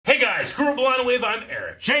Screw Blind Wave, I'm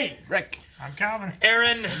Eric. Shane. Rick. I'm Calvin.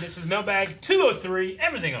 Aaron. And this is Mailbag 203,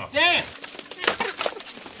 everything off. Damn.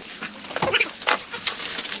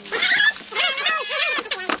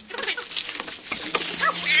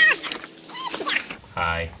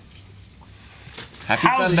 Hi. Happy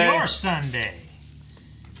How's Sunday. your Sunday?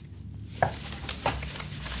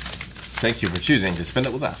 Thank you for choosing to spend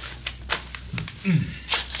it with us.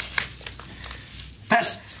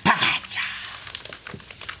 Best package.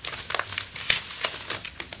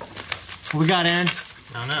 What we got, Aaron?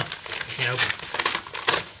 I don't know. Can't open.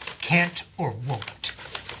 Can't or won't.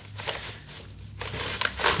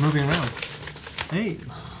 Moving around. Hey.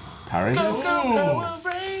 Power Rangers?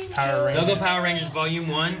 Power Rangers. Go Power Rangers Volume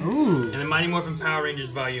 1. Ooh. And the Mighty Morphin Power Rangers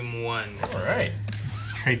Volume 1. Alright.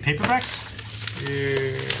 Trade paperbacks.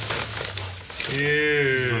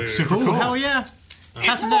 Yeah. Super cool. Hell yeah.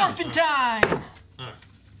 It's morphin' time!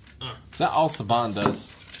 Is that all Saban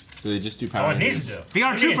does? Do they just do Power Oh, it Rangers? needs to do.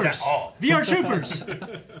 VR Troopers. All. VR Troopers.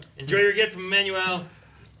 Enjoy your gift from Emmanuel.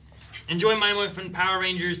 Enjoy Mighty Morphin Power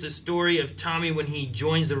Rangers, the story of Tommy when he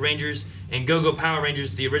joins the Rangers, and Go Power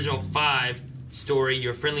Rangers, the original 5 story,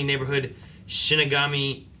 your friendly neighborhood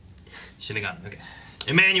Shinigami, okay.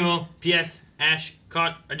 Emmanuel, P.S. Ash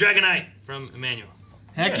caught a Dragonite from Emmanuel.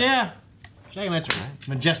 Heck yeah. Dragonites are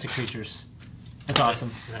majestic creatures. That's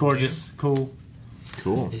awesome. Gorgeous. Cool.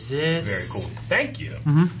 Cool. Is this? Very cool. Thank you.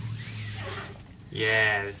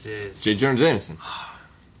 Yeah, this is. J. Jonah Jameson.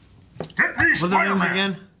 Get me What are the names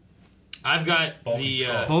again? I've got Bulk and the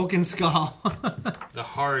Skull. Bulk and Skull. the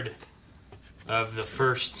hard of the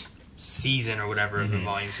first season or whatever of the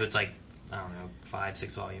volume. So it's like, I don't know, 5,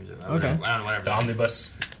 6 volumes or whatever. Okay. I don't know, whatever. The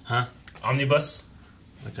omnibus. Huh? Omnibus.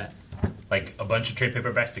 What's that? Like a bunch of trade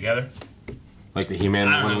paperbacks together. Like the He-Man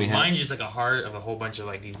I don't one know. we had? Mine's just like a heart of a whole bunch of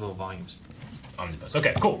like these little volumes. Omnibus.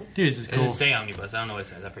 Okay, cool. Dude, this is It cool. doesn't say omnibus. I don't know what it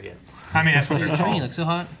says. I forget. I mean, that's what they're Tree called. looks so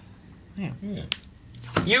hot.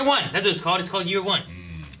 Year 1. That's what it's called. It's called Year 1.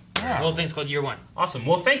 The Yeah. whole thing's called Year 1. Awesome.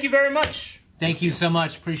 Well, thank you very much. Thank you so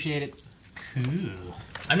much. Appreciate it. Cool.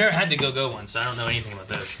 I've never had the Go one, so I don't know anything about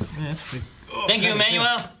those. Yeah, that's pretty. Thank you, Emmanuel.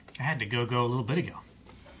 I had to go a little bit ago.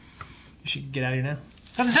 You should get out of here now.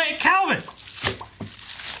 Doesn't say Calvin.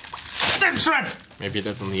 Stim shrimp. Maybe it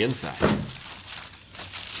does on the inside.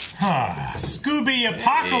 Scooby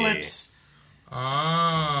Apocalypse.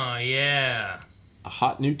 Oh, yeah. A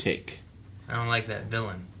hot new take. I don't like that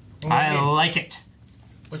villain. I like it.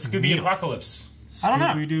 What's Scooby Apocalypse? I don't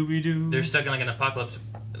know. They're stuck in like an apocalypse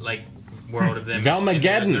like world of them.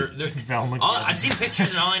 Valmageddon. Velmageddon. I've seen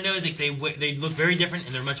pictures and all I know is like they look very different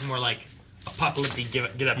and they're much more like apocalyptic.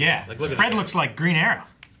 Get up. Yeah. Like look at Fred that. looks like Green Arrow.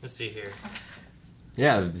 Let's see here.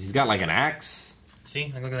 Yeah, he's got like an axe.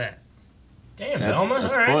 See, like look at that. Damn, That's Velma. a All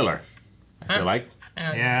right. spoiler. I feel like.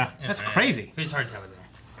 Yeah, that's crazy. Who's hard time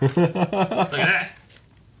with that? Look at that.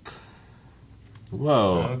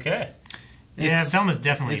 Whoa. Okay. Yeah, It's- Velma's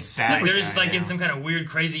definitely it's bad. super They're just like in now. some kind of weird,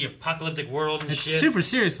 crazy apocalyptic world and It's shit. super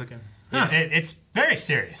serious looking. Huh. It's very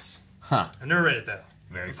serious. Huh. I've never read it though.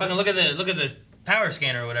 Very cool. Fucking look at the power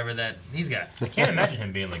scanner or whatever that he's got. I can't imagine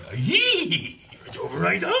him being like, yee! It's over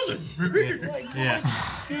 9,000. Yeah.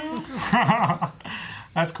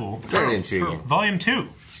 That's cool. Very intriguing. Volume 2.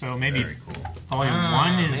 So maybe Very cool. Volume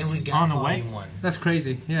 1 is on the way. One. That's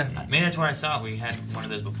crazy. Yeah. Maybe that's where I saw it. We had one of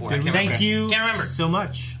those before. I can't Thank remember. you Can't remember. so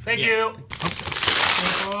much. Thank Yeah. you.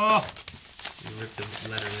 Oh, You ripped the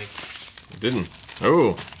letter. Like, Didn't.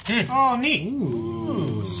 Oh. oh neat.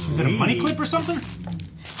 Is it a money clip or something?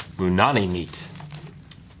 Munani meat.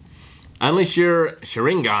 Unleash your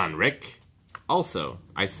Sharingan, Rick. Also,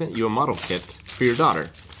 I sent you a model kit for your daughter.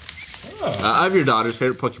 Of your daughter's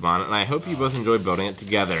favorite Pokemon, and I hope you both enjoy building it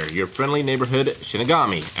together. Your friendly neighborhood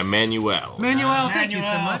Shinigami, Emmanuel. Manuel, thank you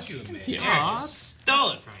so much. Jared just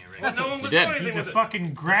stole it from you, Rick. No one was You did. doing anything He's a with it.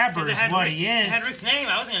 fucking grabber is what he It had is. Rick's name.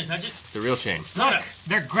 I wasn't gonna touch it. The real shame. Look,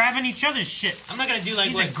 they're grabbing each other's shit. I'm not gonna do like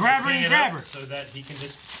He's what a grabber Bring and it up grabber. so that he can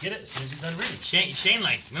just get it as soon as he's done reading. Shane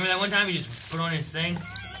like. Remember that one time he just put on his thing?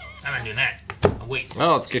 I'm not doing that. I'll wait.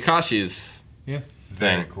 Well, it's Kakashi's Very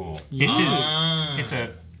thing. cool. It's Ah. his.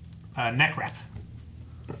 It's a neck wrap.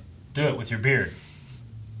 Do it with your beard.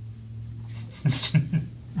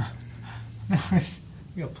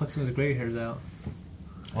 You gotta pluck some of his gray hairs out.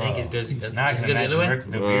 I think it goes. Now I Does can it go the imagine other way? Rick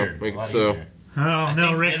with the Well, beard. make A lot it so. easier. Oh I no,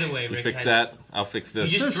 think Rick. The other way, You Rick. fix has- that, I'll fix You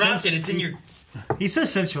this. just dropped it. It's in your. He's so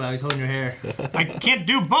sensual. He's holding your hair. I can't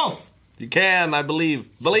do both. You can, I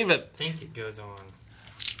believe. Believe it. I think it goes on.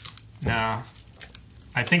 No.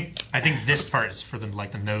 I think this part is for the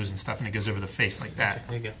like the nose and stuff, and it goes over the face like that.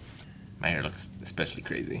 There you go. My hair looks especially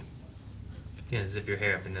crazy. You gotta zip your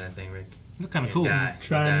hair up into that thing, Rick. Look kind of You cool. die.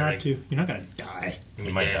 Try You die, not Rick. to. You're not gonna die. You're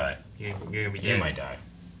You might dead. die. You're gonna be You dead. might die.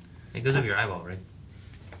 It goes over your eyeball, Rick.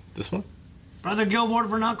 This one? Brother Gilmore,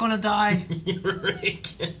 we're not gonna die. Rick.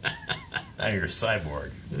 Now you're a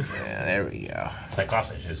cyborg. Yeah, there we go.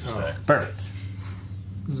 Cyclops, I should say. Perfect.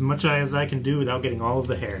 As much as I can do without getting all of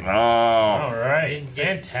the hair. Oh. All right. You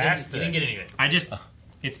didn't Fantastic. get any of it. I just,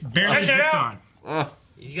 it's barely Check it zipped out. on.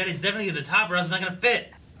 You gotta definitely get the top or else it's not gonna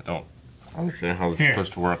fit. I don't understand how this Here. is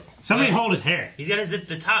supposed to work. Somebody hold his hair. He's gotta zip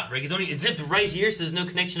the top, Rick. It's zipped right here, so there's no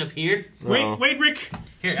connection up here. No. Wait, Rick.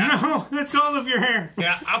 Here, No, that's all of your hair.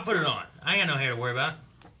 I'll put it on. I ain't got no hair to worry about.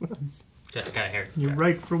 I got hair. You're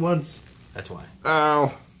right for once. That's why. Ow.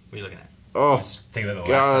 What are you looking at? Oh. Think about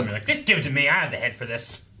the God. last time. You're like, just give it to me. I have the head for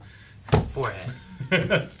this.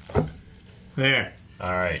 Forehead. There.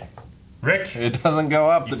 All right. Rick. It doesn't go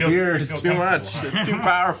up. You The feel- beard you is feel too much. comfortable, It's too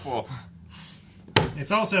powerful.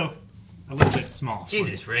 It's also a little bit small.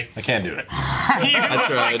 Jesus, Rick. I can't do it. You look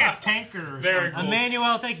tried. like a tanker or Very something. cool.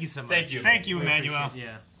 Emmanuel, thank you so much. Thank you. Thank you, Emmanuel.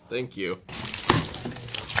 Yeah. Thank you.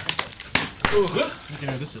 Ooh. You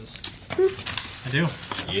know what this is. I do.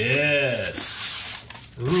 Yes.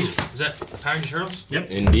 Ooh. Is that Power Rangers Turtles?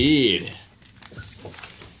 Indeed.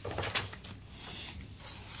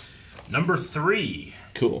 Number 3.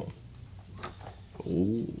 Cool.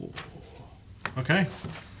 Ooh. Okay.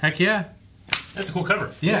 Heck yeah. That's a cool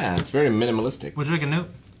cover. Yeah, it's very minimalistic. Would you like a note?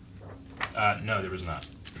 No, there was not.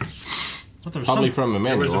 What, there was Probably some- from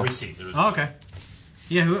There was a Emmanuel. receipt. There was Oh, okay.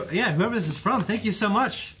 Yeah, whoever this is from, thank you so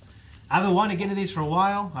much. I've been wanting to get into these for a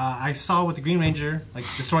while. I saw what the Green Ranger, like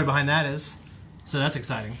the story behind that is, so that's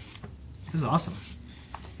exciting. This is awesome.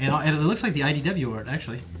 And it looks like the IDW art,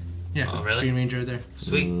 actually. Yeah. Oh, really? Green Ranger there.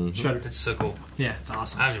 Sweet. Shredder. That's so cool. Yeah, it's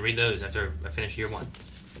awesome. I have to read those after I finish year 1.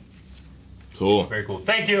 Cool. very cool.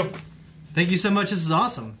 Thank you. Thank you so much. This is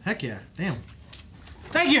awesome. Heck yeah. Damn.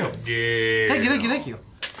 Thank you. Yeah. Thank you. Thank you. Thank you.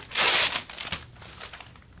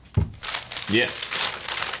 Yes.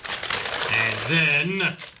 And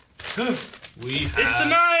then we have. It's the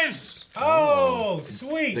knives. Oh,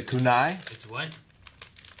 sweet. The kunai. It's what?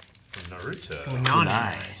 From Naruto.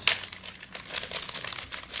 Nice.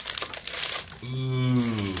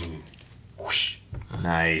 Ooh. Whoosh.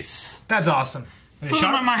 Nice. That's awesome. Put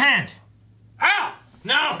them in my hand. Ow!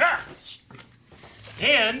 No! Ah!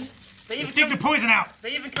 And they even Take come, the poison out.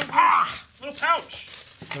 they even come with a little pouch.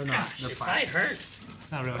 They're not. They're It fine. might hurt.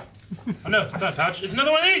 Not really. Oh no, it's not a pouch. It's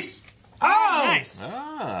another one of these. Oh, nice.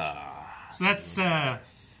 Ah. So that's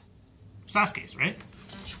Sasuke's, right?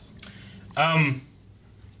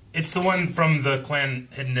 It's the one from the clan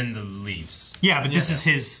hidden in the leaves. Yeah, but this is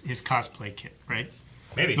his cosplay kit, right?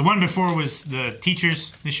 Maybe. The one before was the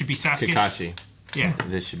teachers. This should be Sasuke's. Kakashi. Yeah.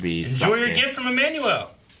 This should be Enjoy your Sasuke. gift from Emmanuel.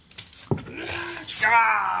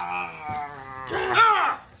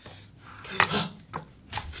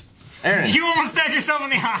 Aaron. You almost stabbed yourself in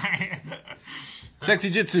the eye. Sexy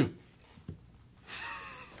Jitsu.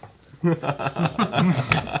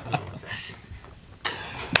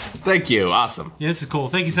 Thank you. Awesome. Yeah, this is cool.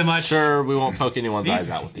 Thank you so much. Sure, we won't poke anyone's These,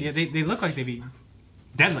 eyes out with these. yeah, they look like they'd be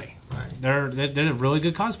deadly. They're a really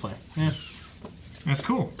good cosplay. Yeah. That's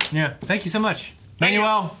cool. Yeah. Thank you so much.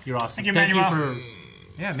 Manuel, you're awesome. Thank you, Manuel. for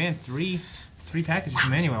yeah, man, three packages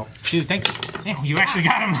from Manuel. Dude, thank you. Damn, you actually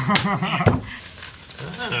got him.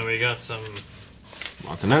 We got some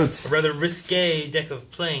Lots of notes. rather risque deck of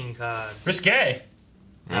playing cards. Risque.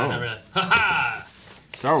 No, not really. Ha ha!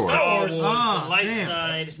 Star Wars. Star Wars. Oh, the light damn.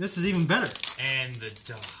 side This is even better. and the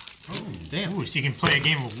dark. Damn. Ooh, so you can play a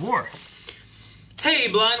game of war. Hey,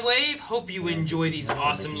 Blind Wave! Hope you enjoy these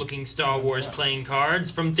awesome-looking Star Wars playing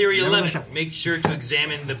cards from Theory Never 11. mind. Make sure to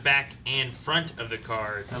examine the back and front of the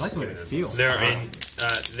cards. I like the way it feels.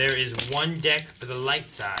 There is one deck for the light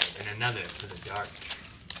side and another for the dark.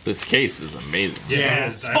 This case is amazing.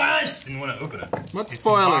 Yeah. Spoilers! I didn't want to open it. What It's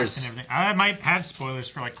spoilers? embossed and everything. I might have spoilers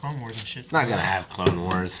for like Clone Wars and shit. It's not gonna have Clone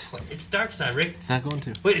Wars. What? It's dark side, Rick. It's not going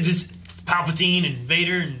to. Wait, it's just Palpatine and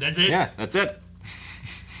Vader and that's it? Yeah, that's it.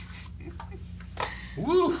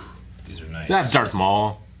 Woo. These are nice. You have Darth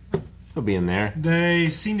Maul. He'll be in there. They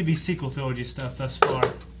seem to be sequel trilogy stuff thus far.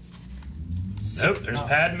 Nope. There's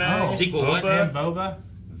Padme. Oh. Sequel what? Boba, Boba.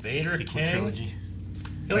 Vader, Sequel King. trilogy.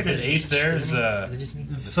 Like the ace there is Is it just me?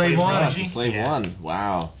 Slave Oh, One. it's the Slave Yeah. One.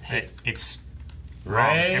 Wow. It's wrong.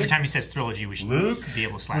 Ray. Every time he says trilogy, we should Luke. be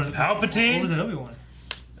able to slap it. Palpatine. What was it, Obi-Wan?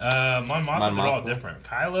 Mon Mothma. Mon They're all Mothma. different.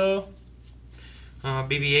 Kylo. BB-8.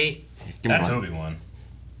 Give me That's one. Obi-Wan.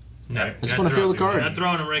 No, I just wanna feel the card. Not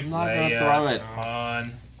throwing it, Rick. I'm not gonna Leia, throw it.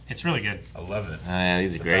 Han. It's really good. I love it. Yeah,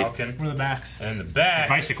 these are The great. Falcon. What are the backs? And in the back.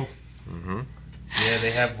 Bicycle. Yeah,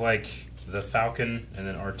 they have like the Falcon and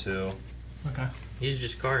then R2. Okay. These are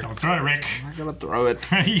just cards. Don't throw it, Rick. I'm gonna throw it.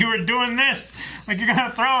 You were doing this like you're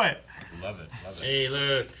gonna throw it. Love it. Love it. Hey,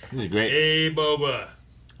 look. These are great. Hey, Boba.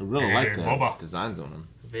 I really like the Boba. designs on them.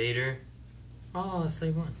 Vader. Oh, that's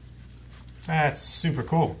like one. That's super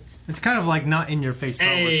cool. It's kind of like not in your face Star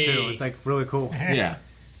Wars too. Hey. It's like really cool. Yeah.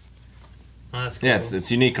 Oh, that's cool. Yeah,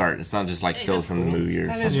 it's unique art. It's not just like Hey, stills that's from the cool. movie or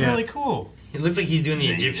That something. is Yeah. really cool. It looks like he's doing the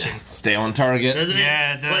Egyptian. Stay on target. Doesn't it?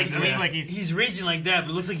 Yeah, it does. Like, It looks like he's- he's reaching like that,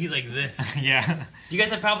 but it looks like he's like this. Yeah. You guys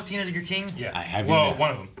have Palpatine as your king? Yeah. I have Well, you.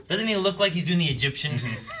 one of them. Doesn't he look like he's doing the Egyptian?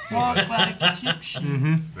 Walk like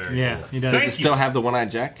Egyptian. Very Yeah, cool. he does. Does Thank it still have the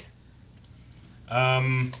one-eyed Jack?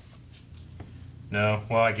 No.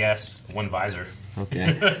 Well, I guess one visor. Okay.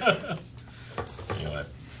 You know what?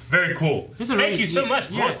 Very cool. This is a Thank really- you so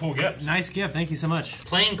much. yeah. What a cool gift. Nice gift. Thank you so much.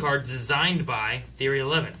 Playing cards designed by Theory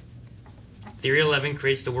 11. Theory 11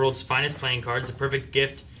 creates the world's finest playing cards, the perfect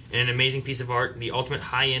gift, and an amazing piece of art, the ultimate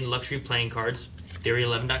high-end luxury playing cards,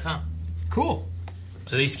 Theory11.com. Cool.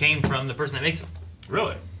 So these came from the person that makes them.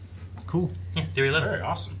 Really? Cool. Yeah, Theory 11. Very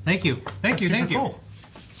awesome. Thank you. Thank you. Super Thank you. cool.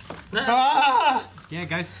 Nah. Ah! Yeah,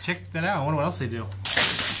 guys, check that out. I wonder what else they do.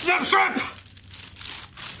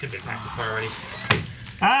 Could have past this part already.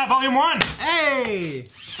 Volume 1. Hey,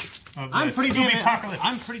 Of I'm the pretty Scooby damn. Apocalypse.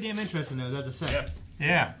 I'm pretty damn interested in those. I have to say. Yep.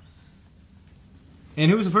 Yeah. And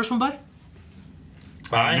who was the first one by?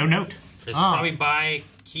 By, No note. It's Ah. probably by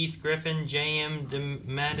Keith Griffin, J.M.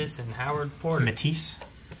 DeMatteis, and Howard Porter. Matisse.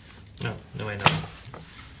 No, wait, no.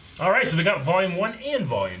 All right, so we got Volume 1 and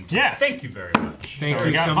Volume 2. Yeah. Thank you very much. Thank We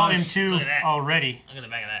you got so Volume much. 2 Look at that. already. Look at the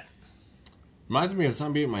back of that. Reminds me of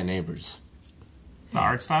Zombie and My Neighbors. The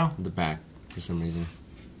art style. The back, for some reason.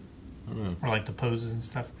 I don't know. Or like the poses and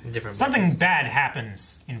stuff. Different. Something bad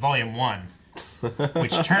happens in Volume 1,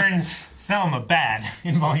 which turns Thelma bad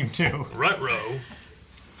in Volume 2. Rut-row.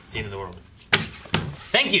 It's the end of the world.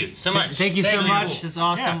 Thank you so much. Thank you so Really much. cool. This is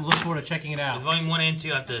awesome. Yeah. Look forward to checking it out. Volume 1 and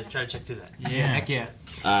 2, I have to try to check through that. Yeah, heck yeah.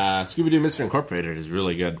 Scooby-Doo Mr. Incorporated is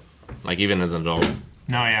really good. Like, even as an adult.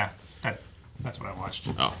 No, yeah. That's what I watched.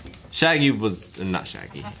 Oh. Shaggy was... not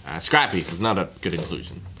Shaggy. Scrappy was not a good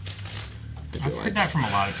inclusion. I I've feel heard like. that from a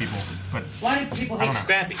lot of people, but Why do people I hate don't know.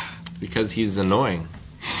 Scrappy? Because he's annoying.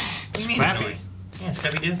 What do you mean Scrappy? annoying? Yeah,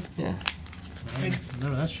 Scrappy do. Yeah.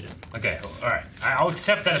 None of that shit. Okay, all right. I'll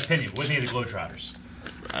accept that opinion. With me, the Globetrotters.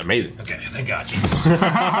 Amazing. Okay, thank God, Jesus.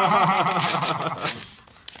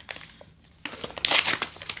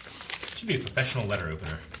 Should be a professional letter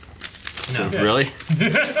opener. No. Really?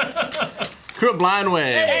 Crew of Blind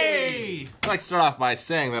Way. Hey! I'd like to start off by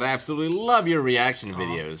saying that I absolutely love your reaction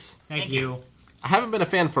videos. Thank you. I haven't been a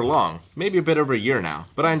fan for long, maybe a bit over a year now,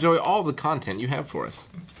 but I enjoy all the content you have for us.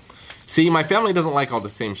 See, my family doesn't like all the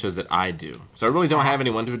same shows that I do, so I really don't have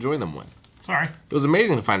anyone to enjoy them with. sorry. It was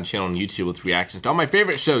amazing to find a channel on YouTube with reactions to all my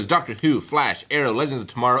favorite shows, Doctor Who, Flash, Arrow, Legends of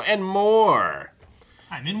Tomorrow, and more.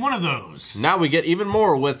 I'm in one of those. Now we get even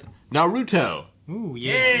more with Naruto, Ooh,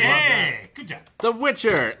 yeah. Hey, good job. The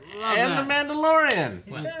Witcher, Love and that. The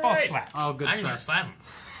Mandalorian. False slap. Oh, good I didn't want to stuff.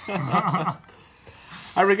 slap him.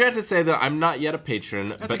 I regret to say that I'm not yet a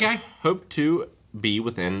patron, but okay. hope to be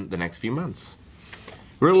within the next few months.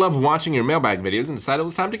 Really love watching your mailbag videos and decided it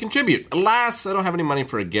was time to contribute. Alas, I don't have any money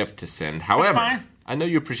for a gift to send. However, fine. I know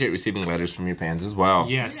you appreciate receiving letters from your fans as well.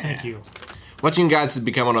 Yes, thank you. Watching you guys has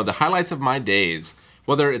become one of the highlights of my days.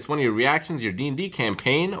 Whether it's one of your reactions, your D&D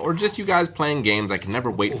campaign, or just you guys playing games, I can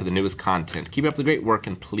never wait for the newest content. Keep up the great work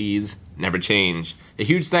and please never change. A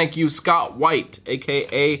huge thank you, Scott White,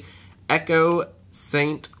 aka Echo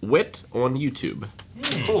Saint Wit on YouTube.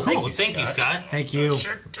 Cool. Thank you, Scott. Thank you.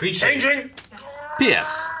 Appreciate it. Changing.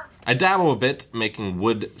 P.S. I dabble a bit making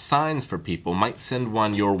wood signs for people. Might send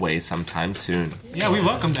one your way sometime soon. Yeah, we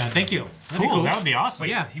welcome that. Thank you. That'd be Cool, that would be awesome. Wait,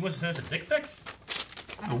 Yeah. he wants to send us a dick pic?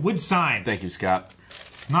 A wood sign, Thank you, Scott.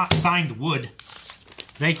 not signed wood.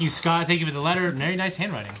 Thank you, Scott. Thank you for the letter. Very nice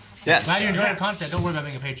handwriting. Yes. Glad you enjoyed our content. Don't worry about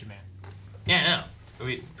being a patron, man. Yeah, no.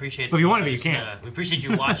 We appreciate it. But if you want to be, you can. We appreciate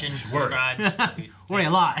you watching, subscribe. Worry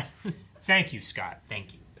a lot. Thank you, Scott.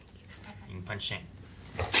 Thank you. You can punch Shane.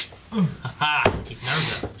 Haha. Keep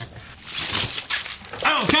Naruto.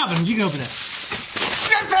 Oh, Calvin, you can open it.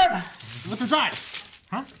 What's inside?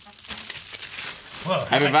 Whoa.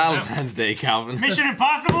 Happy Valentine's Day, Calvin. Mission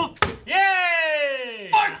Impossible? Yay!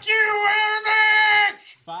 Fuck you, Eric!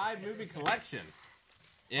 5 movie collection.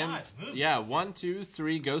 Five movies? Yeah, 1, 2,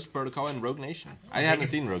 3, Ghost Protocol, and Rogue Nation. I haven't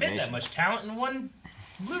seen Rogue Fit that Nation. much talent in one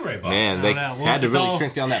Blu-ray box. Man, they Well, had to it's really all-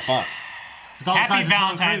 shrink down that font. It's all the Happy size of Tom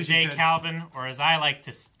Valentine's Cruise you Day, could. Calvin, or as I like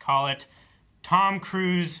to call it, Tom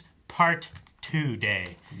Cruise Part 2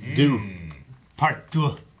 Day. Do. Part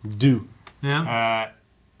 2. Do. Yeah.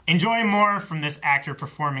 Enjoy more from this actor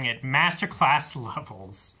performing at masterclass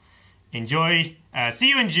levels. Enjoy. See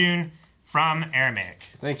you in June from Aramaic.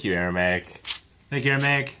 Thank you, Aramaic. Thank you,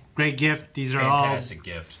 Aramaic. Great gift. These are Fantastic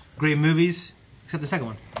gift. all great movies, except the second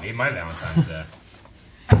one. Made my Valentine's Day.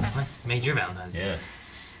 What? Made your Valentine's Day. Yeah.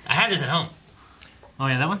 I have this at home. Oh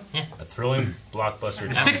yeah, that one. Yeah. A thrilling blockbuster.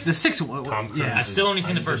 The sixth one. Tom Cruise. Yeah. I've still only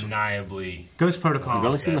seen the first one. Undeniably. Ghost Protocol. I've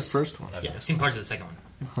only seen the Yes. first one. Yeah, I've seen parts of the second one.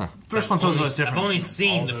 First one feels a little different. I've only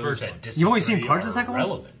seen All the those first that one. You've only seen disagree parts of the are second one?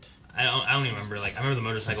 relevant. I don't even remember. Like, I remember the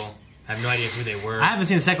motorcycle. I have no idea who they were. I haven't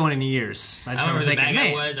seen the second one in years. I just I remember the thinking, bad guy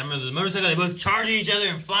man, was. I remember the motorcycle. They both charge at each other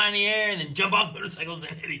and fly in the air and then jump off motorcycles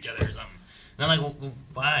and hit each other or something. And I'm like, well,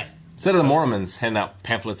 why? Instead of the Mormons handing out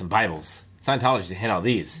pamphlets and Bibles, Scientology should hand out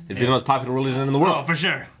these. It'd be the most popular religion in the Oh, world. for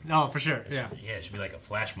sure. Oh, for sure. Yeah. Yeah, it should be like a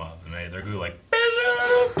flash mob. And they're going like,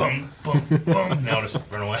 boom, boom, boom. And they'll just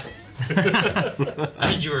run away. I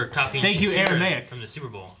thought you were copying Thank you, Shakira Aramaic. from the Super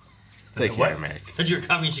Bowl. Thank you, What? Aramaic. I thought you were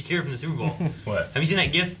copying Shakira from the Super Bowl. What? Have you seen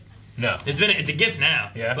that GIF? No. It's a GIF now.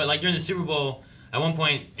 Yeah. But like during the Super Bowl, at one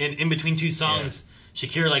point in between two songs,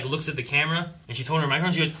 Shakira like looks at the camera and she's holding her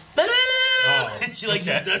microphone. She goes, Oh, and she like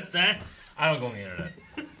okay. just does that. I don't go on the internet.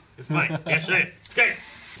 It's funny. Yeah, show you. It's great.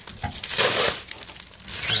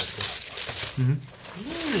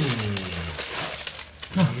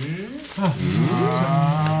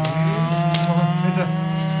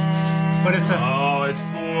 But it's a Oh, it's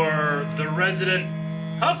for the resident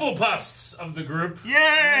Hufflepuffs of the group.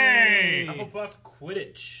 yay! Hufflepuff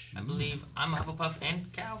Quidditch. I believe I'm a Hufflepuff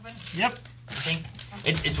and Calvin. Yep. I think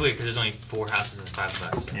it's weird because there's only 4 houses and 5 of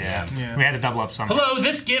us. Yeah. Yeah. We had to double up some. Hello,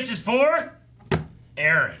 this gift is for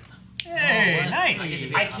Aaron. Hey, what? nice.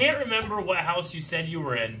 I can't remember what house you said you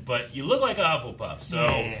were in, but you look like a Hufflepuff,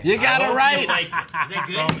 so You got I it hope right. you like it. Is that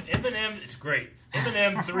good? From Eminem, it's great.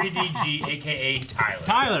 Eminem 3DG, aka Tyler.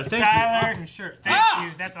 Tyler, thank Tyler. you. Awesome shirt. Thank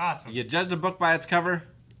you. That's awesome. You judged a book by its cover,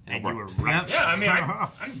 And and you it were worked. right. Yeah, I mean,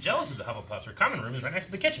 I'm jealous of the Hufflepuffs. Our common room is right next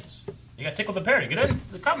to the kitchens. You got to tickle the pear to get in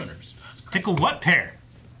the common rooms. Tickle what pear?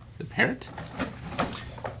 The parrot?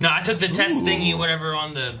 No, I took the test thingy, whatever,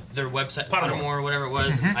 on their website, Pottermore. Pottermore or whatever it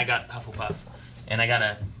was. And I got Hufflepuff, and I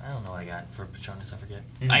don't know what I got for Patronus. I forget.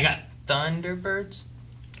 I got Thunderbirds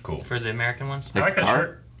Cool. for the American ones. I like that Art?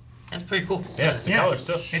 shirt. That's pretty cool. Yeah, the colors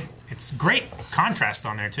too. It's great contrast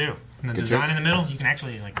on there too. And the design in the middle, you can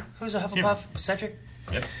actually like. Who's a Hufflepuff? Cedric.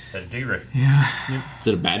 Yep, said Diggory. Is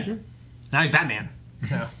it a badger? Now he's Batman.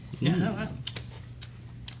 Yeah. Yeah.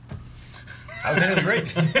 I was thinking great.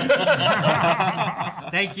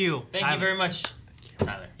 Thank you. Thank you very much,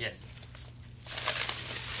 Tyler. Yes.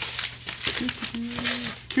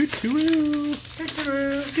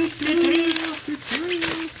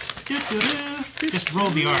 Just roll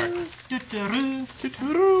the R.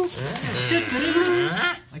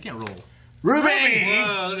 I can't roll. Ruby!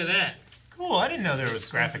 Whoa! Look at that. Cool. I didn't know there was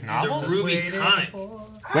graphic It's novels. a Ruby comic.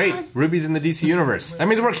 Wait, Ruby's in the DC universe. That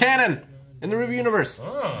means we're canon in the Ruby universe.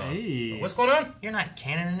 Oh. Hey. What's going on? You're not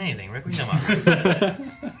canon in anything, Rick. What are you talking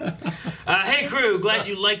about? Hey, crew. Glad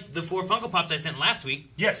you liked the 4 Funko Pops I sent last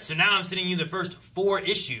week. Yes. So now I'm sending you the first 4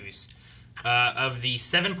 issues of the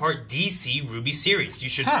 7-part DC Ruby series. You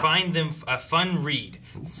should find them a fun read.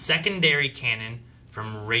 Secondary canon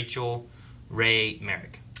from Rachel Ray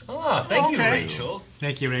Merrick. Oh, thank you, Okay. Rachel.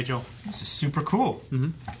 Thank you, Rachel. This is super cool.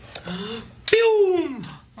 Boom!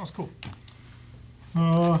 That was cool.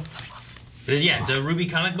 But yeah, it's a Ruby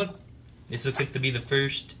comic book. This looks like to be the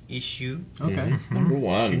first issue. Okay. Number Issue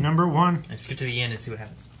one. number 1. Let's skip to the end and see what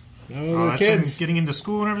happens. Oh, Oh, they're that's kids. them getting into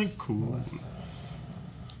school and everything. Cool.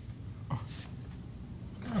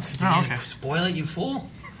 Oh, okay. Spoil it, you fool!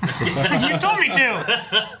 You told me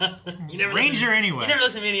to. You never Ranger listen, anyway. You never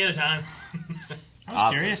listen to me any other time. I was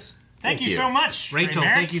Awesome. curious. Thank Thank you you. so much, Rachel,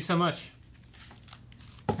 Merrick. thank you so much.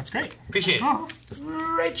 That's great. Appreciate it. Oh,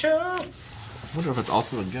 Rachel. I wonder if it's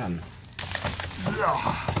also a gun.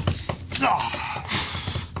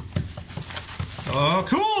 oh,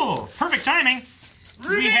 cool. Perfect timing.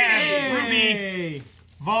 We have Ruby Hey.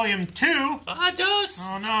 Volume 2. Dos.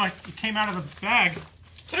 Oh no, it came out of the bag.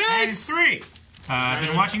 And 3. I've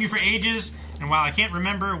been watching you for ages, and while I can't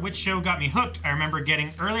remember which show got me hooked, I remember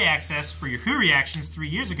getting early access for your Who reactions 3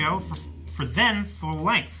 years ago for then full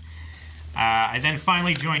length. I then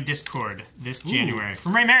finally joined Discord this January.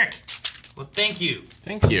 From Ray Merrick. Well, thank you.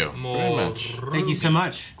 Thank you very More much. Thank you so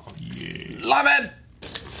much. Love it!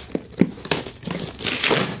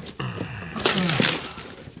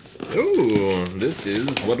 Ooh, this is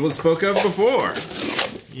what was spoke of before.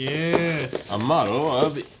 Yes. A model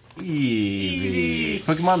of Eevee.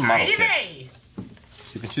 Pokemon model kit.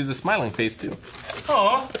 You can choose a smiling face too.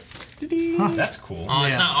 Oh, That's cool. Oh, Yeah.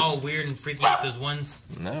 it's not all weird and freaky like those ones.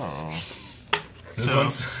 No. Those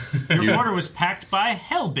ones. Your order was packed by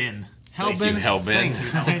Hellbin. Thank you, Hellbin.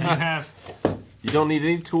 And you have You don't need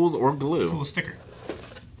any tools or glue. a cool sticker.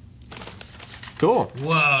 Cool.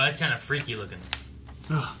 Whoa, that's kind of freaky looking.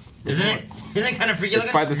 Isn't it? Isn't it kind of freaky It's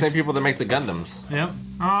looking? by the same people that make the Gundams. Yep.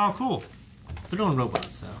 Oh, cool. They're doing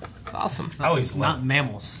robots, though. It's awesome. I always Not loved.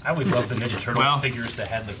 mammals. I always loved the Ninja Turtle Well- figures that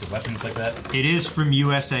had like the weapons like that. It is from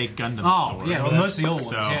USA Gundam Oh, store. yeah, well, most of the old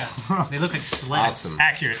ones, So- yeah. They look like sleds. Awesome.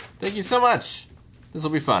 Accurate. Thank you so much. This will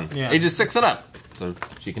be fun. Yeah. Ages 6 and up. So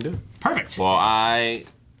she can do it. Perfect. Well, I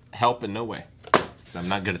help in no way. 'Cause I'm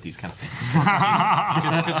not good at these kind of things.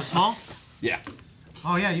 Because it's small? Yeah.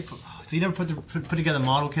 Oh, yeah. So you never put together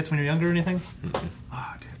model kits when you were younger or anything? Oh,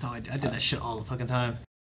 dude, that's all I did. I did that shit all the fucking time.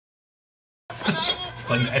 It's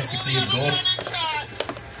playing the S60 is gold.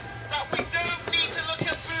 That we don't need to look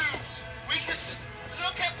at boobs. We can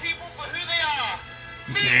look at people for who they are.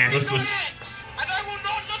 Me, Yeah. Mr. X, and I will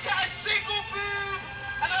not look at a single boob,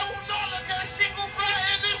 and I will not look at a single butt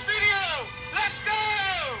in this video. Let's go.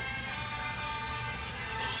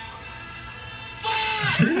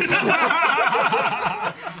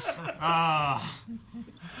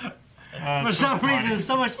 For some reason, it's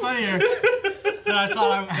so much funnier than I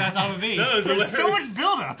thought it would be. There's so much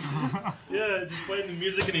buildup. Yeah, just playing the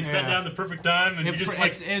music and he Yeah. sat down at the perfect time and you just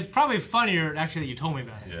like. It's probably funnier, actually, that you told me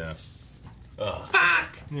about it. Yeah.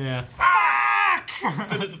 Yeah.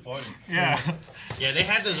 So disappointing. Yeah. Yeah, they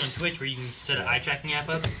have those on Twitch where you can set an eye tracking app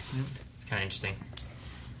up. It's kind of interesting.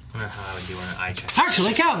 I wonder how I would do on an eye track.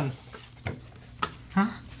 Actually, Calvin.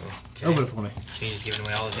 Okay. Open it for me. Change is giving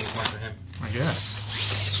away all the things more for him. I guess.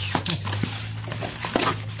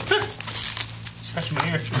 Scratch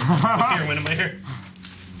my ear. Put your wind in my ear.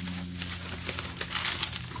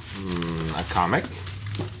 A comic.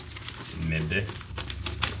 Midday.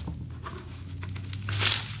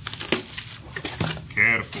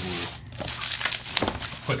 Careful.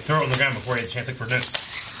 Quick, throw it on the ground before he has a chance to look for notes.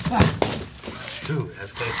 Ooh,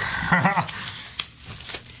 that's close.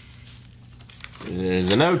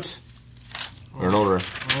 There's a note. Or an order.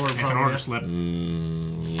 It's an order slip.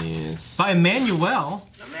 Yes. By Emmanuel,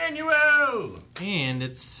 Emmanuel! and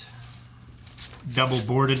it's Double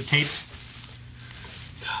boarded tape.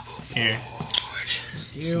 Here.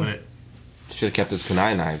 Slit. Should have kept those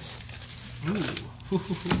kunai knives. ooh,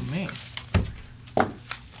 man.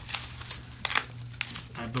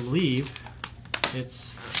 I believe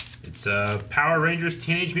it's It's Power Rangers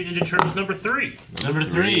Teenage Mutant Ninja Turtles number 3. number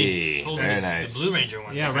 3. Holding Very this- nice. The Blue Ranger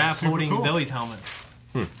one. Yeah, That's Raph super holding cool. Billy's helmet.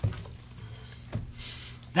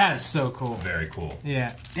 That is so cool. Very cool.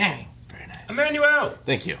 Yeah. Dang. Very nice. Emmanuel!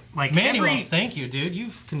 Thank you. Like Emmanuel, thank you, dude.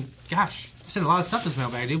 Gosh, you sent a lot of stuff this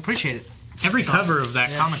mailbag, dude. Appreciate it. every cover of that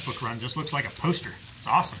Yeah. comic book run just looks like a poster. It's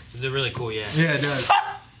awesome. They're really cool, yeah. Yeah, it does.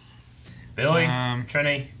 Billy, Um,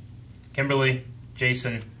 Trini, Kimberly,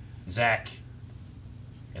 Jason, Zach,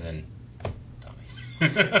 and then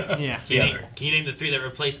Tommy. Yeah. Can you name the 3 that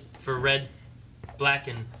replaced for red, black,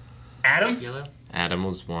 and Adam? yellow? Adam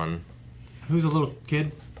was one. Who's a little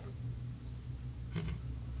kid?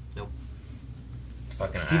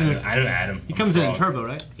 Fucking didn't- I know Adam. He comes in turbo,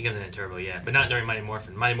 right? He comes in Turbo, yeah. But not during Mighty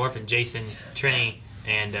Morphin. Mighty Morphin, Jason, Trini,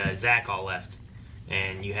 and Zach all left.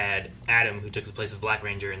 And you had Adam, who took the place of Black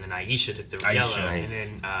Ranger, and then Aisha took the Aisha. yellow, and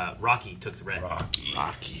then Rocky took the red. Rocky.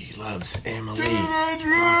 Rocky loves Emily.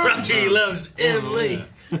 Rocky loves Emily.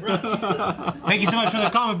 Thank you so much for the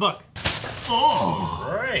comic book. Oh,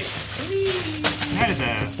 Right. that is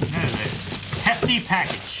a hefty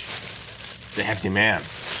package. The hefty man.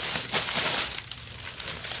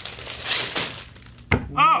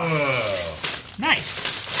 Oh, Whoa.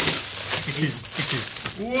 nice. It's his.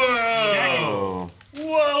 Whoa. Oh.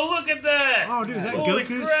 Whoa, look at that. Oh, dude, is that Holy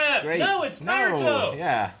Goku's? crap. Great. No, it's Naruto. No.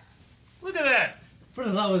 Yeah. Look at that. What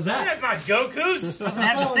the hell was that? That's not Goku's. Doesn't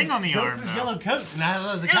have the thing on the arm. Goku's though. yellow coat. And I thought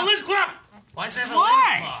it was a And a cop. Liz cloth. Why does it have a Why?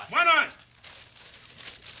 lens cloth? Why not?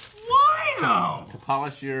 Why though? To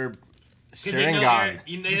polish your 'Cause they know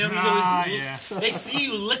Sharingan. they know who's Ah, always. yeah. They see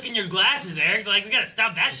you licking your glasses, Eric. They're like, we gotta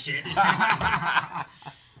stop that shit.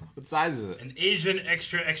 What size is it? An Asian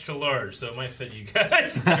extra large, so it might fit you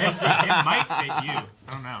guys. It might fit you. I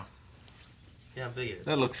don't know. Yeah, how big it is.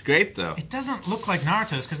 That looks great though. It doesn't look like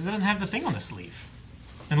Naruto's because it doesn't have the thing on the sleeve.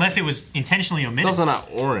 Unless it was intentionally It's omitted. also not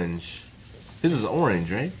orange. This is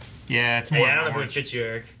orange, right? Yeah, it's Hey, more I don't know if it orange. fits you,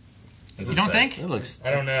 Eric. You don't think? That looks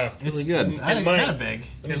I don't know. really good. I think it's mine. kind of big.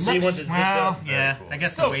 Let me It see looks- once it's zipped Well, up. yeah. cool. I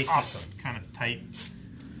guess So the waist awesome. is kind of tight.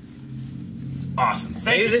 Awesome. Thank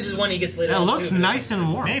Maybe you. this is when he gets laid That out. looks too, but nice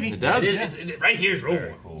and warm. Maybe. It does. It is. Right here's real Very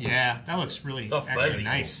warm. cool. Yeah, that looks really all actually fuzzy.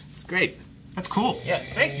 nice. It's great. That's cool. Yeah,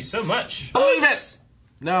 thank you so much. Believe it!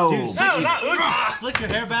 No. Dude, No, not Oots. Slick your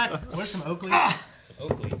hair back. Wear some Oakleys.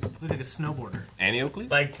 Oakley's. Look like a snowboarder. Annie Oakley?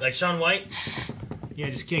 Like Shaun White. Yeah,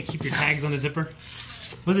 just can't keep your tags on the zipper.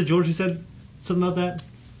 Was it George who said something about that?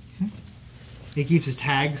 He keeps his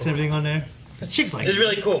tags and everything on there. Because chicks like It's it.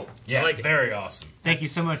 really cool. Yeah, I like it. very awesome. Thank you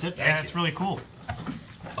so much. That's really cool.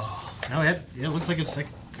 No, it looks like it's like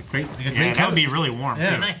a great, Yeah, that would be really warm.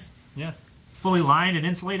 Yeah. Too. Nice. Yeah. Fully lined and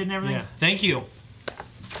insulated and everything. Yeah. Thank you.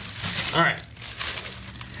 All right.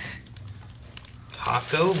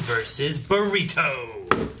 Taco versus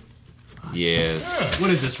burrito. Yes. What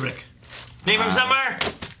is this, Rick? Name from somewhere.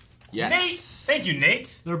 Yes. Nate! Thank you,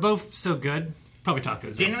 Nate. They're both so good. Probably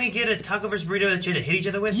tacos. Didn't we get a taco versus burrito that you had to hit each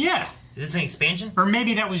other with? Yeah. Is this an expansion? Or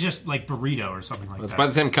maybe that was just like burrito or something like It's that. by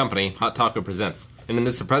the same company, Hot Taco Presents. And in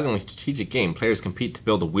this surprisingly strategic game, players compete to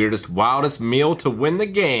build the weirdest, wildest meal to win the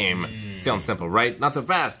game. Sounds simple, right? Not so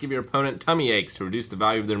fast. Give your opponent tummy aches to reduce the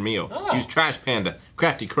value of their meal. Oh. Use Trash Panda,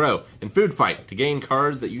 Crafty Crow, and Food Fight to gain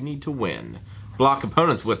cards that you need to win. Block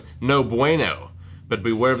opponents with No Bueno. But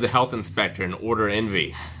beware of the Health Inspector and Order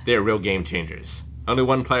Envy. They are real game changers. Only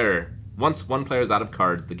one player. Once one player is out of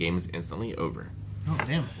cards, the game is instantly over. Oh,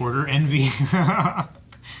 damn. Order envy.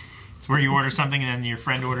 It's where you order something and then your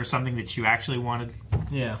friend orders something that you actually wanted.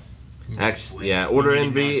 Yeah. Actually, yeah, Order Medium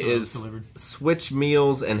Envy nachos is delivered. switch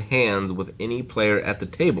meals and hands with any player at the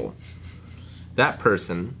table. That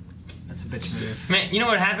person. That's a bitch move. Man, you know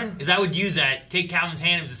what happened? Is I would use that, take Calvin's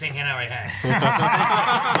hand, it was the same hand I already had.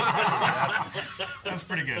 That's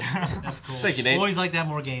pretty good. That's cool. Thank you, Nate. Always like to have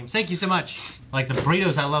more games. Thank you so much. Like the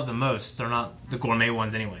burritos I love the most. They're not the gourmet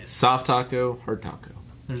ones anyways. Soft taco, hard taco.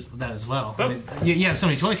 There's that as well. Oh. I mean, you have so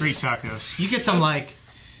many choices. Street tacos. You get some like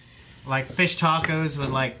fish tacos with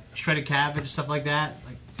like shredded cabbage, stuff like that.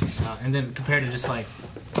 Like, and then compared to just like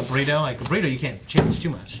a burrito, you can't change too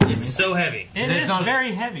much. You know what I mean? It's so heavy. It It's is not-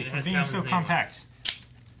 very heavy for has being Calvin's so name on it. compact.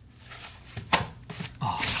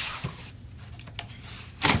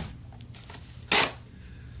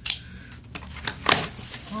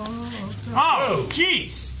 Oh,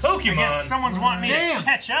 jeez. I Pokemon. guess someone's wanting me Damn. to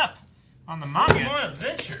catch up on the manga. Pokemon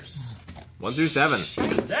Adventures. 1 through 7.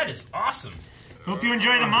 That is awesome. Hope you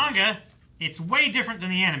enjoy the manga. It's way different than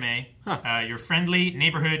the anime. Your friendly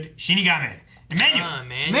neighborhood Shinigami. Emmanuel. Ah,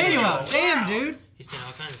 man. Manuel, damn, dude. He's saying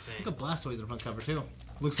all kinds of things. Look at Blastoise in the front cover too.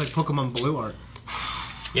 Looks like Pokemon Blue art.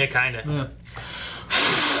 Yeah, kinda. Yeah,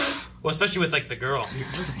 Well, especially with like the girl.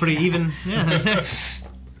 that's pretty even. Yeah.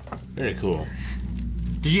 Very cool.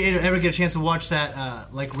 Did you ever get a chance to watch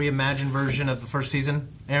that like reimagined version of the first season,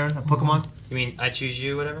 Aaron, of Pokemon? You mean I Choose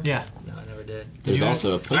You, whatever? Yeah. No, I never did. There's you-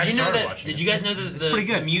 also a I Pokemon. didn't know started that. watching Did it. you guys know that the pretty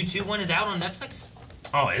good. Mewtwo one is out on Netflix?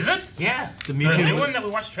 Oh, is it? Yeah. The The Mewtwo. new one that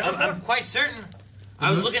we watched trailer I'm for? quite certain. I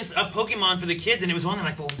was looking up Pokemon for the kids, and it was one. I'm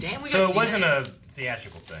like, well, damn, we So gotta it see wasn't that. a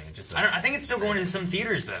theatrical thing. It just I think it's still going to some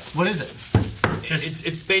theaters though. What is it? just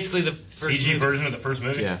It's basically the first CG movie. version of the first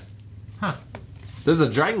movie. Yeah. Huh. There's a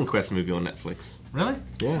Dragon Quest movie on Netflix. Really?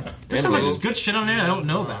 Yeah. There's so And much good shit on there I don't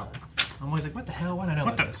know about. I'm always like, what the hell? Why do I know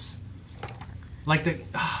What about the- this? Like the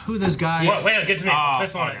who are those guys? What? Wait, get to me. Oh,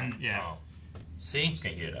 Piss on okay, it. yeah. Oh, See, just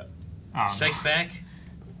gonna heat it up. Oh, Strikes Back.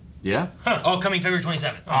 Yeah. Oh, coming February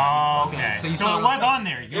 27th. Oh, okay. So you So saw it was on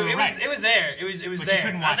there. You were It right. was there. It was But you there.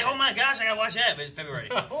 couldn't I was watch like, it. oh my gosh, I gotta watch that, but it's February.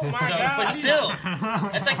 Oh my So, god. but still,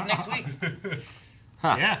 that's like next week.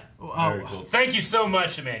 Yeah. Very cool. Thank you so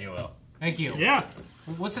much, Emmanuel. Thank you. Yeah.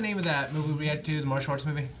 What's the name of that movie we had to, the martial arts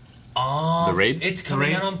movie? Oh, The Raid? It's coming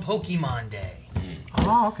Raid? out on Pokemon Day.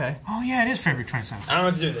 Oh, okay. Oh, yeah, it is February 27th. I don't know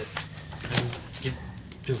what to do with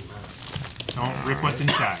this. Don't rip what's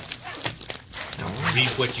inside. Don't reap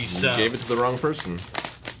what you sow. You gave it to the wrong person.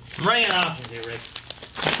 I'm running out of options here, Rick.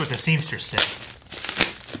 That's what the seamstress said.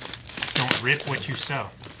 Don't rip what you sow.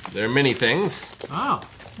 There are many things. Oh.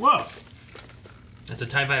 Whoa. That's a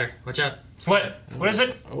TIE fighter. Watch out. What? What is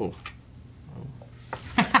it? Oh.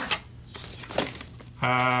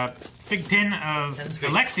 Fig pin of Sounds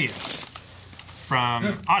great. Alexios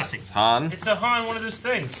from Odyssey. Han. It's a Han, one of those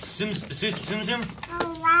things. Zoom Zoom?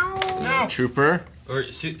 No. Trooper. Or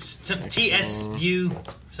TSU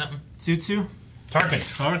something. Tsutsu. Tarkin.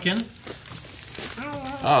 Tarkin.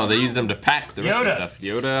 Oh, they used them to pack the rest of the Yoda. stuff.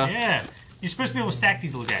 Yoda. Yeah. You're supposed to be able to stack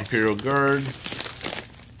these little guys. Imperial Guard.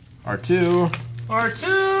 R2.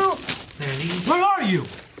 R2. There it is. Where are you?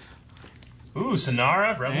 Ooh,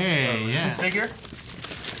 Sonara, Rebels Hey, Resistance yeah. figure.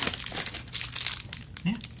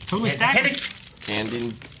 Yeah. Totally Yeah, stacked.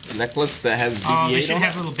 Candy necklace that has BB-8 Oh, they should on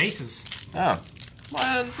have it. little bases. Oh.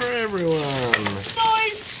 One for everyone.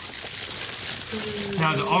 Nice.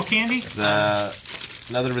 Now is it all candy?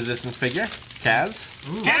 Another Resistance figure. Kaz.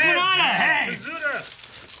 Kazunada, hey! Kazuda.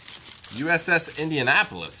 USS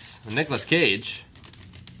Indianapolis. Nicolas Cage.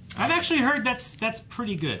 I've actually heard that's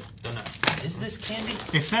pretty good. Don't know. Is this candy?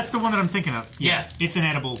 If that's the one that I'm thinking of, Yeah. it's an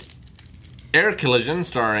edible. Air Collision,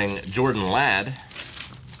 starring Jordan Ladd.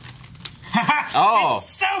 Oh, It's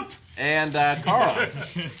soap! and Carl.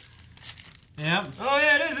 Yep. Oh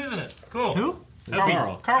yeah, it is, isn't it? Cool. Who? I hope he-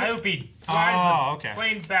 Carl. I hope he flies Oh, the okay.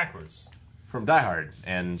 plane backwards. From Die Hard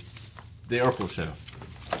and The Urkel Show.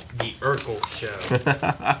 The Urkel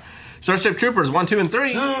Show. Starship Troopers 1, 2, and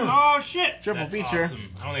 3. Oh shit! Triple That's feature. awesome.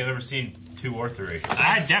 I don't think I've ever seen 2 or 3.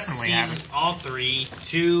 I definitely seen haven't. all 3.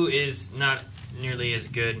 2 is not nearly as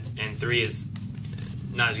good, and 3 is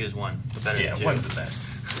not as good as 1. But better Yeah, than 2. 1's the best.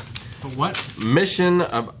 But what? Mission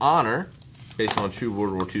of Honor, based on a true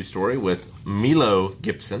World War II story with Milo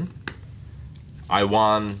Gibson,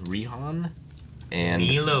 Iwan Rehan, and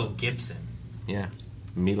Milo Gibson. yeah,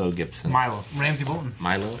 Milo Gibson. Milo. Ramsey Bolton.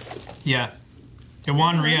 Milo. Yeah.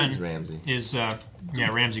 Dewan Who's Rian Ramsey. is,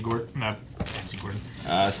 Ramsey Gordon. No, Ramsey Gordon.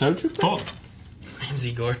 Snow Trooper. Oh,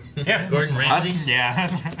 Ramsey Gordon. Yeah. Gordon Ramsay. yeah.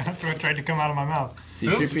 That's what tried to come out of my mouth.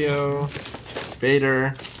 C-3PO,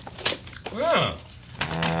 Vader, Oh.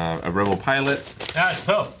 a rebel pilot. That's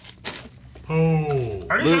Poe. Oh.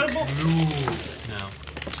 Are these Luke. edible? No,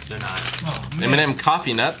 they're not. Oh, M&M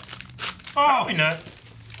Coffee Nut, Oh, Coffee nut.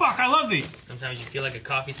 fuck, I love these. Sometimes you feel like a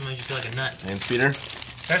coffee, sometimes you feel like a nut. and speeder,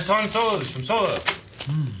 That's Han Solo's from Solo.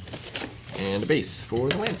 and a base for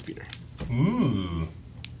the land speeder. Ooh.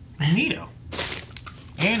 Neato.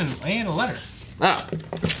 and a letter. Ah,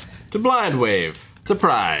 to Blind Wave.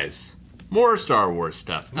 Surprise. More Star Wars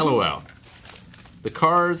stuff. LOL. The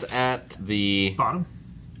cars at the Bottom.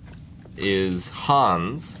 is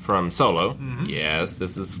Hans from Solo. Yes,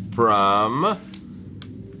 this is from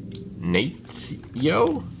Nate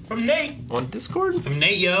Yo From Nate. on Discord. From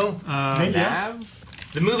Nate Yo, Nav.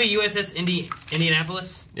 the movie USS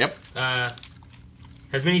Indianapolis Yep.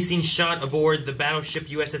 has many scenes shot aboard the battleship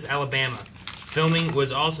USS Alabama. Filming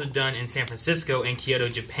was also done in San Francisco and Kyoto,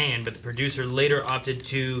 Japan, but the producer later opted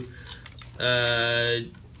to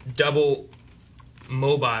double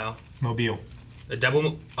mobile. Opted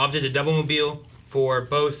to double mobile for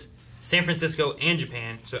both San Francisco and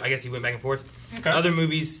Japan. So I guess he went back and forth. Okay. Other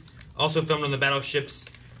movies also filmed on the battleships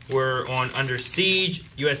were on Under Siege,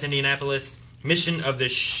 U.S. Indianapolis, Mission of the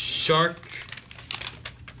Shark,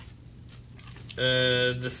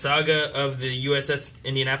 the Saga of the USS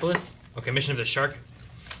Indianapolis. Okay, Mission of the Shark.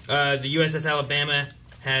 The USS Alabama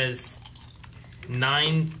has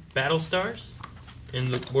 9 battle stars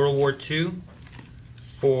in World War II.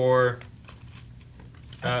 For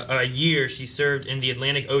a year, she served in the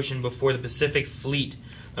Atlantic Ocean before the Pacific Fleet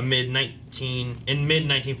in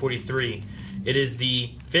mid-1943. It is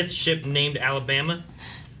the 5th ship named Alabama.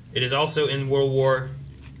 It is also in World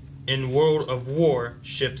of War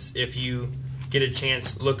ships. If you get a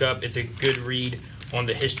chance, look up. It's a good read on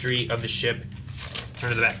the history of the ship. Turn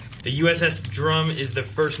to the back. The USS Drum is the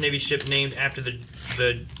first Navy ship named after the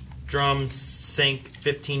Drum sank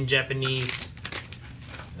 15 Japanese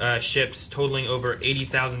ships totaling over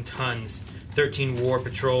 80,000 tons, 13 war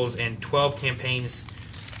patrols, and 12 campaigns.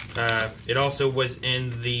 It also was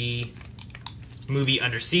in the movie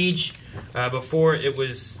Under Siege. Before it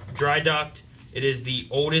was dry docked, it is the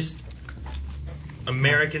oldest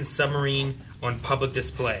American submarine on public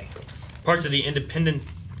display. Parts of the independent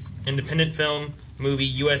film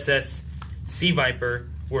movie USS Sea Viper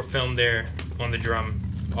were filmed there on the Drum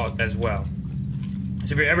as well.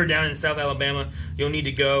 So if you're ever down in South Alabama, you'll need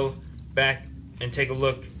to go back and take a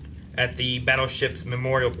look at the Battleships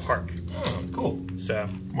Memorial Park. Oh, cool. So,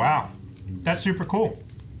 Wow. That's super cool.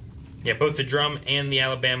 yeah, both the Drum and the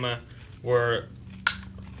Alabama were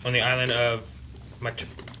on the island of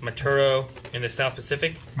Maturo in the South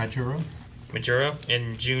Pacific. Majuro.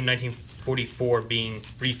 In June 1944, being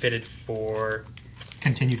refitted for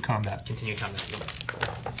Continued combat. continued combat.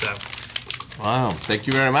 So, Wow. Thank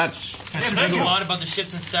you very much. That's I super know a cool. lot about the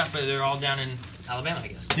ships and stuff, but they're all down in Alabama, I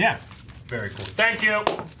guess. Yeah. Very cool. Thank you.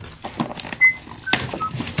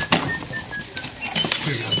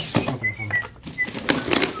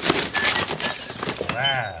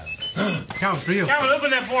 Wow. Count for you. Calvin,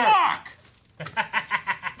 open that for him. Fuck!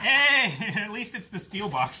 Hey, at least it's the steel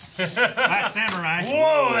box. Last Samurai.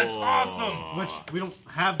 Whoa, that's awesome. Which we don't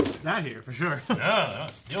have that here for sure. No,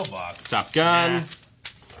 steel box. Top Gun. Yeah.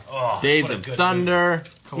 Oh, Days what a of good Thunder.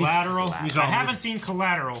 Collateral. These I are all haven't seen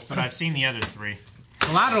Collateral, but I've seen the other 3.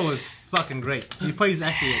 Collateral is fucking great. He plays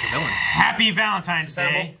actually like a villain. Happy Valentine's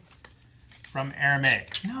Terrible. Day from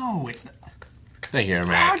Aramaic. No, it's not. Thank you,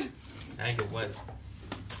 Mac. I think it was.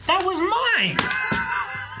 That was mine.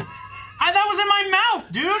 I That was in my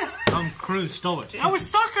mouth, dude. Tom Cruise stole it. I was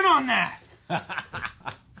sucking on that.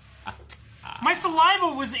 My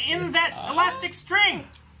saliva was in that elastic string.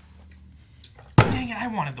 Dang it, I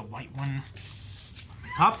wanted the white one.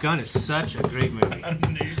 Top Gun is such a great movie.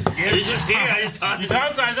 It's just here. I just tossed it.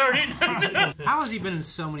 Tom sign's already. How has he been in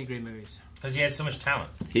so many great movies? Because he has so much talent.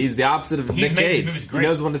 He's the opposite of He's Nick made these Cage. movies He great.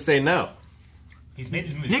 knows when to say no. He's made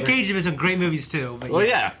these movies. Nick great. Cage has some great movies too. But Well,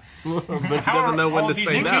 yeah. But he doesn't know when to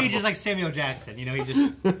say Nick no. Cage is like Samuel Jackson. You know, he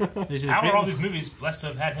just. How are all these movies blessed to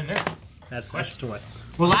have had him in? That's the story.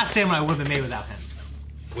 Well, Last Samurai would have been made without him.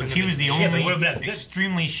 If he was the but it only would've been as good.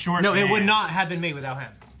 extremely short No, it man. would not have been made without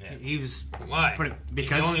him. Yeah. He was Why? pretty, He's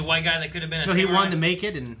because the only white guy that could have been a no, he samurai? wanted to make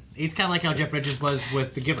it, and it's kind of like how Jeff Bridges was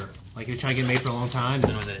with The Giver. Like he was trying to get it made for a long time. I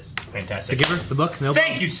don't know what that is. The Fantastic. Giver, the book. No.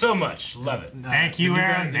 Thank you so much. Love it. Thank you,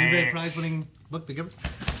 Aaron. The Newbery Prize-winning book, The Giver.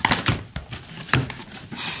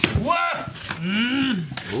 Whoa!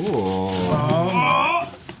 Ooh.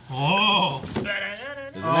 Oh.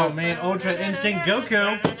 Oh man, Ultra Instinct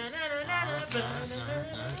Goku.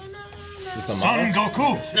 Is this a Son model?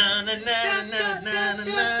 Goku.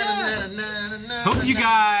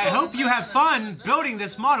 Hope you have fun building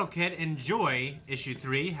this model kit. Enjoy issue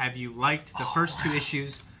 3. Have you liked the first 2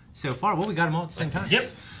 issues so far? Well, we got them all at the same time.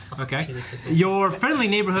 Yep. Okay. Your friendly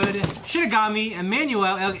neighborhood Shinigami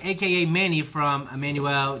Emmanuel, aka Manny from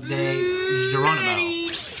Emmanuel de Geronimo.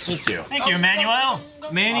 Thank you. Thank you, Emmanuel.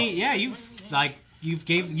 Manny, yeah, you've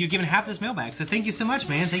given half this mailbag, so thank you so much,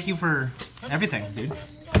 man. Thank you for everything, dude.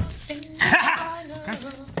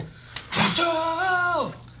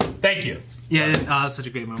 Thank you. Yeah, that's such a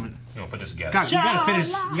great moment. I'm gonna put this together. God, you gotta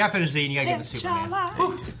finish Z and you gotta give it to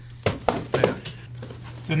Superman.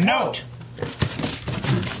 It's a note.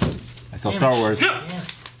 I saw Star Wars. No.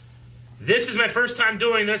 This is my first time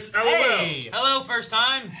doing this. LOL. Hey. Hello, first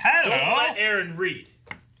time. Don't Hello. let Aaron read.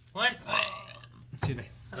 What? Excuse me.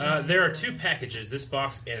 There are 2 packages, this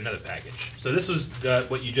box and another package. So this was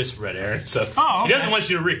what you just read, Aaron. So Oh, he doesn't okay. want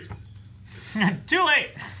you to read. Too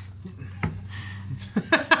late.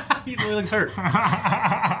 He really looks hurt. All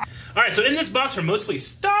right, so in this box are mostly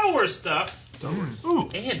Star Wars stuff. Ooh.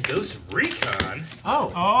 And Ghost Recon.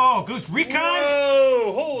 Oh. Oh, Ghost Recon.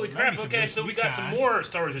 Whoa! Holy crap! be some Okay, Ghost so we got some Recon. more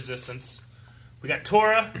Star Wars Resistance. We got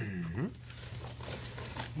Tora.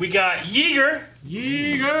 We got Yeager.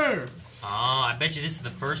 Yeager. Oh, I bet you this is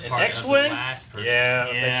the first An part of the X-Wing. last person. Yeah,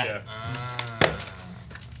 I Yeah.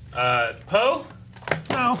 betcha. Poe.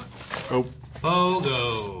 No. Oh.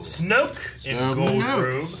 Bogo. Snoke in Snoke. gold Snoke.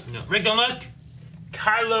 robe. No. Rick, don't look.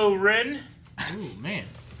 Kylo Ren. Ooh, man.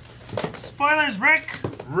 Spoilers, Rick.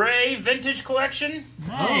 Ray Vintage Collection.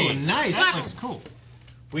 Oh, nice. That looks cool.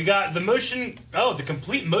 We got the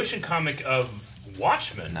complete motion comic of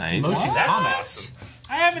Watchmen. Nice. That's Comics. awesome.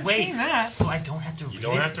 I haven't Wait. seen that. So I don't have to read You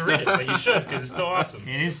don't have to read it, but you should because it's still awesome.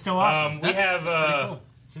 It is still awesome. We have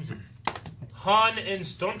Simpson. Han in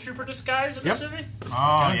Stormtrooper disguise, I'm Yep. assuming.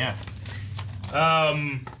 Oh, yeah.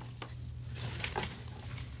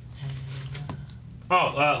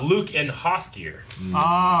 Luke in Hoth gear.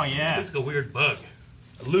 Oh, yeah. That's like a weird bug.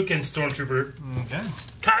 Luke in Stormtrooper. Okay.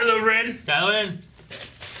 Kylo Ren. Dial in.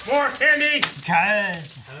 More candy.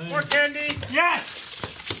 Guys. More candy. Yes.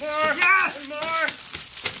 More. Yes! And more.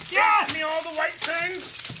 Yes. Give me all the white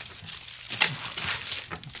things.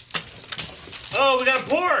 Oh, we got a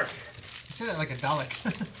pork. You said that like a Dalek.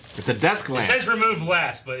 It's a desk It lamp. says remove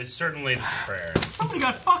last, but it's certainly this is prayer. Somebody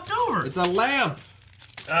got fucked over. It's a lamp.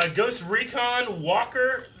 Ghost Recon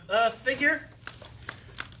Walker figure.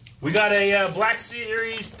 We got a Black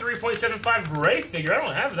Series 3.75 Ray figure. I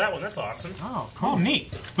don't have that one. That's awesome. Oh, cool.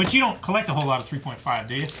 Neat. But you don't collect a whole lot of 3.5,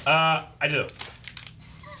 do you? I do.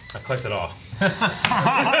 I collect it all.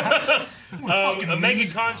 A Mega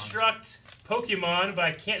Construct Pokemon, but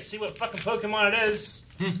I can't see what fucking Pokemon it is.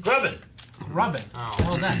 Grubbin. Robin. Oh.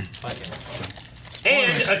 What was that?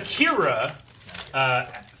 And Akira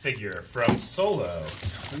figure from Solo.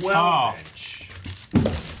 12-inch.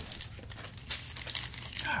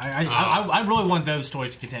 I really want those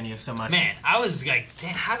stories to continue so much. Man, I was like,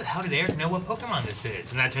 damn, how did Eric know what Pokemon this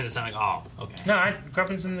is? And I turned this on like, oh, okay. No,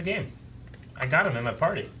 Grubbin's in the game. I got him in my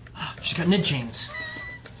party. She's got nin chains.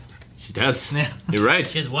 She does. Yeah. You're right.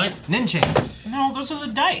 His what? Nin chains. No, those are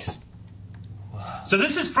the dice. So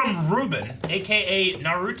this is from Ruben, aka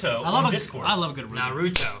Naruto, on Discord. I love a good Ruben.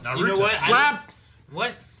 Naruto. Naruto. You know what? Slap.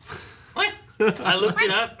 What? What? I looked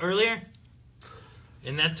it up earlier.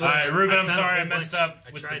 And that's what. All right, Ruben, I'm found a sorry I whole messed bunch. up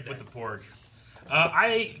I with tried the that. porg.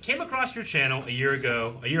 I came across your channel a year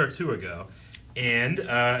or two ago, and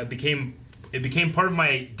it became part of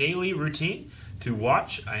my daily routine to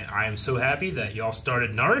watch. I am so happy that y'all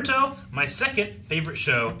started Naruto, my second favorite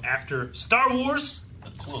show after Star Wars.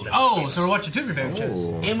 Oh, so we're watching two of your favorite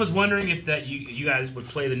shows. And was wondering if that you guys would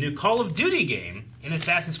play the new Call of Duty game in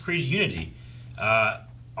Assassin's Creed Unity.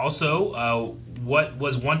 Also, what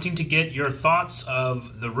was wanting to get your thoughts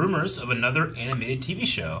of the rumors of another animated TV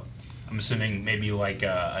show. I'm assuming maybe like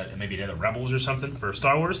maybe the Rebels or something for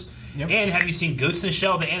Star Wars. Yep. And have you seen Ghost in the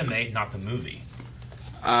Shell, the anime, not the movie?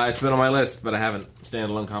 It's been on my list, but I haven't.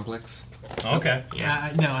 Standalone Complex. Okay.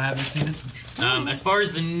 Yeah. No, I haven't seen it. As far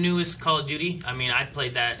as the newest Call of Duty, I mean, I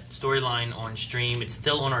played that storyline on stream. It's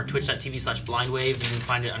still on our twitch.tv/blindwave. You can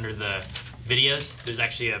find it under the videos. There's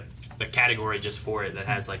actually a category just for it that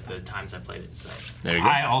has like the times I played it. So There you go.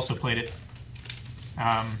 I also played it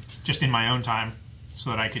just in my own time so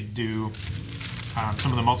that I could do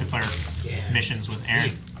some of the multiplayer missions with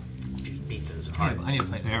Aaron. Dude, beat those I hard. need to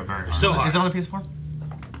play They're that. very hard. So hard. Is it on a PS4?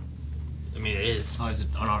 I mean, it is. Oh, is it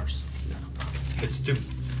on ours? It's through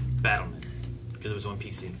Battle.net because it was on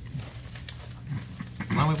PC.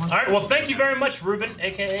 Why we All right. Well, thank you very much, Ruben,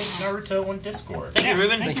 aka Naruto on Discord. Thank you,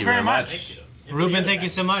 Ruben. Thank you very much. Thank you. Ruben, thank you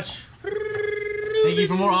so much. Thank you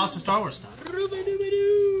for more awesome Star Wars stuff.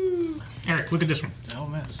 Eric, look at this one. No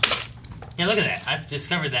mess. Yeah, look at that. I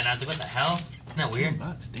discovered that and I was like, what the hell? Isn't that weird?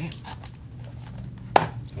 $10, damn. I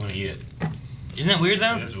want to eat it. Isn't that weird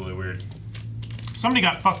though? It is really weird. Somebody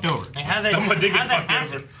got fucked over. Like, how Someone did get how'd that fucked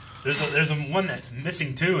happen? over. There's a one that's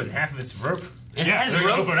missing too, and half of it's rope. It Yeah, has They're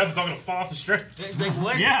gonna rope. open it up, it's all gonna fall off the strip. It's like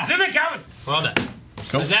what? Yeah. Zoom in, Calvin. Well done.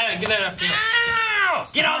 Cool. Get that up there. Ow!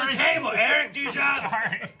 Get on the table, Eric. Do your job.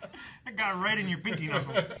 Sorry. That got right in your pinky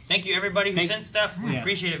knuckle. Thank you, everybody who sent stuff. We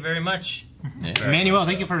appreciate it very much. Manuel,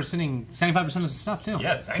 thank you for sending 75% of the stuff too.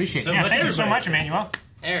 Yeah, thank you Appreciate so it. Yeah, much. thank you so everybody. much, Emmanuel.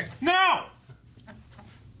 Eric. No!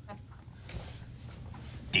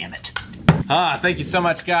 Damn it. Thank you so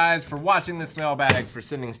much, guys, for watching this mailbag, for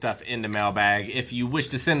sending stuff into Mailbag. If you wish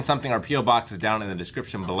to send something, our P.O. Box is down in the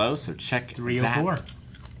description below, so check 304. that out.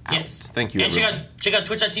 Yes. Thank you, And everyone. check out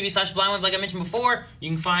twitch.tv/blindwave like I mentioned before. You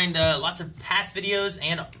can find lots of past videos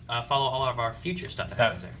and follow all of our future stuff that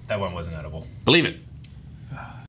happens there. That one wasn't edible. Believe it.